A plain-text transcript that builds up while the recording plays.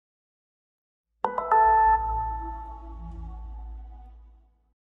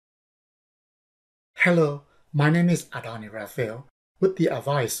Hello, my name is Adonny Raphael with the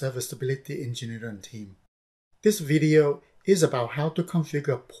Avaya Serviceability Engineering team. This video is about how to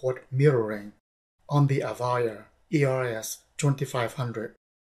configure port mirroring on the Avaya ERS2500.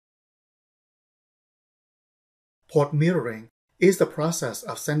 Port mirroring is the process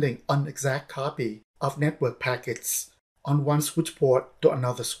of sending an exact copy of network packets on one switch port to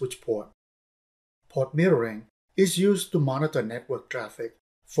another switch port. Port mirroring is used to monitor network traffic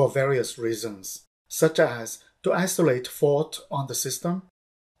for various reasons, such as to isolate faults on the system,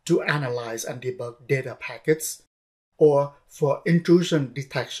 to analyze and debug data packets, or for intrusion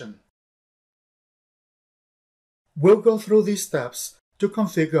detection. We'll go through these steps to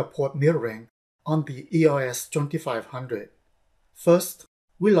configure port mirroring on the ERS2500. First,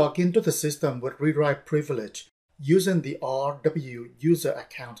 we log into the system with rewrite privilege using the RW user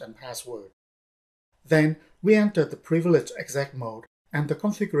account and password. Then, we enter the privilege exec mode and the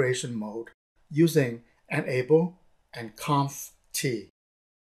configuration mode using enable and conf t.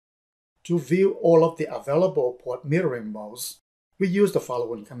 To view all of the available port mirroring modes, we use the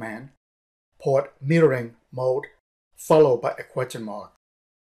following command: port mirroring mode followed by a question mark.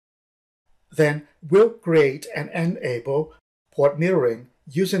 Then we'll create and enable port mirroring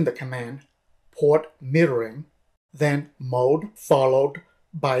using the command port mirroring, then mode followed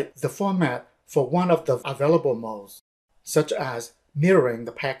by the format for one of the available modes, such as mirroring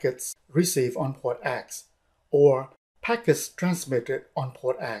the packets received on port X, or packets transmitted on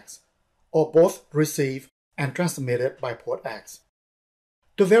port X, or both received and transmitted by port X.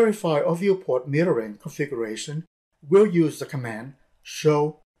 To verify or view port mirroring configuration, we'll use the command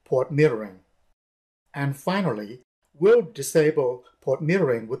show port mirroring. And finally, we'll disable port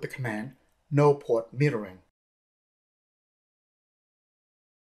mirroring with the command no port mirroring.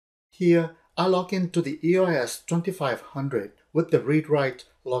 Here, I log into the ERS2500 with the read-write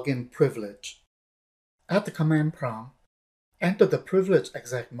login privilege. At the command prompt, enter the privilege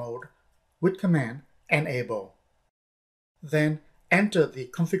exec mode with command enable. Then enter the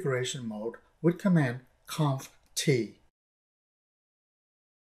configuration mode with command conf t.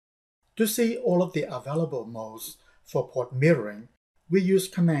 To see all of the available modes for port mirroring, we use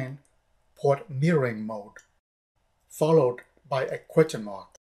command port mirroring mode, followed by a question mark.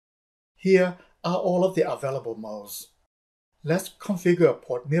 Here are all of the available modes. Let's configure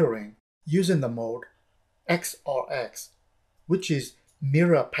port mirroring using the mode XRX, which is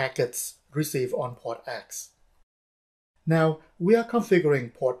mirror packets received on port X. Now we are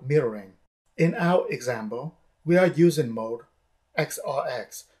configuring port mirroring. In our example, we are using mode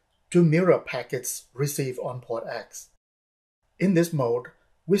XRX to mirror packets received on port X. In this mode,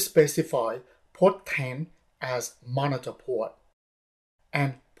 we specify port 10 as monitor port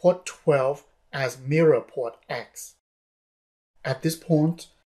and port 12 as mirror port X. At this point,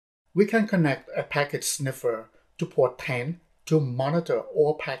 we can connect a packet sniffer to port 10 to monitor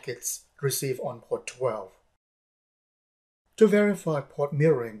all packets received on port 12. To verify port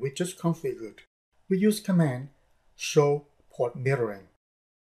mirroring we just configured, we use command show port mirroring.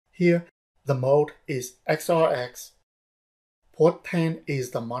 Here, the mode is XRX, port 10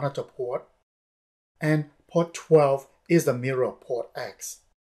 is the monitor port, and port 12 is the mirror port X.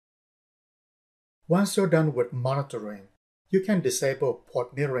 Once you're done with monitoring, you can disable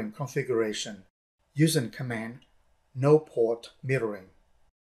port mirroring configuration using command no port mirroring.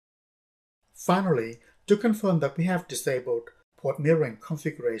 Finally, to confirm that we have disabled port mirroring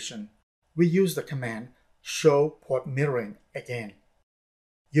configuration, we use the command show port mirroring again.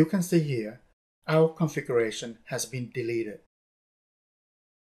 You can see here, our configuration has been deleted.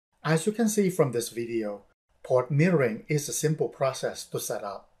 As you can see from this video, port mirroring is a simple process to set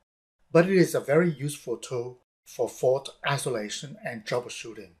up, but it is a very useful tool for fault isolation and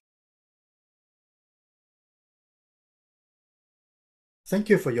troubleshooting. Thank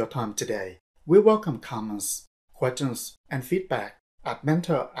you for your time today. We welcome comments, questions, and feedback at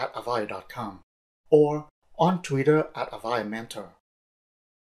mentor@avaya.com or on Twitter @AvayaMentor.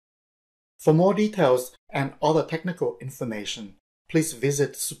 For more details and other technical information, please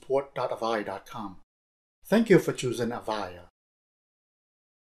visit support.avaya.com. Thank you for choosing Avaya.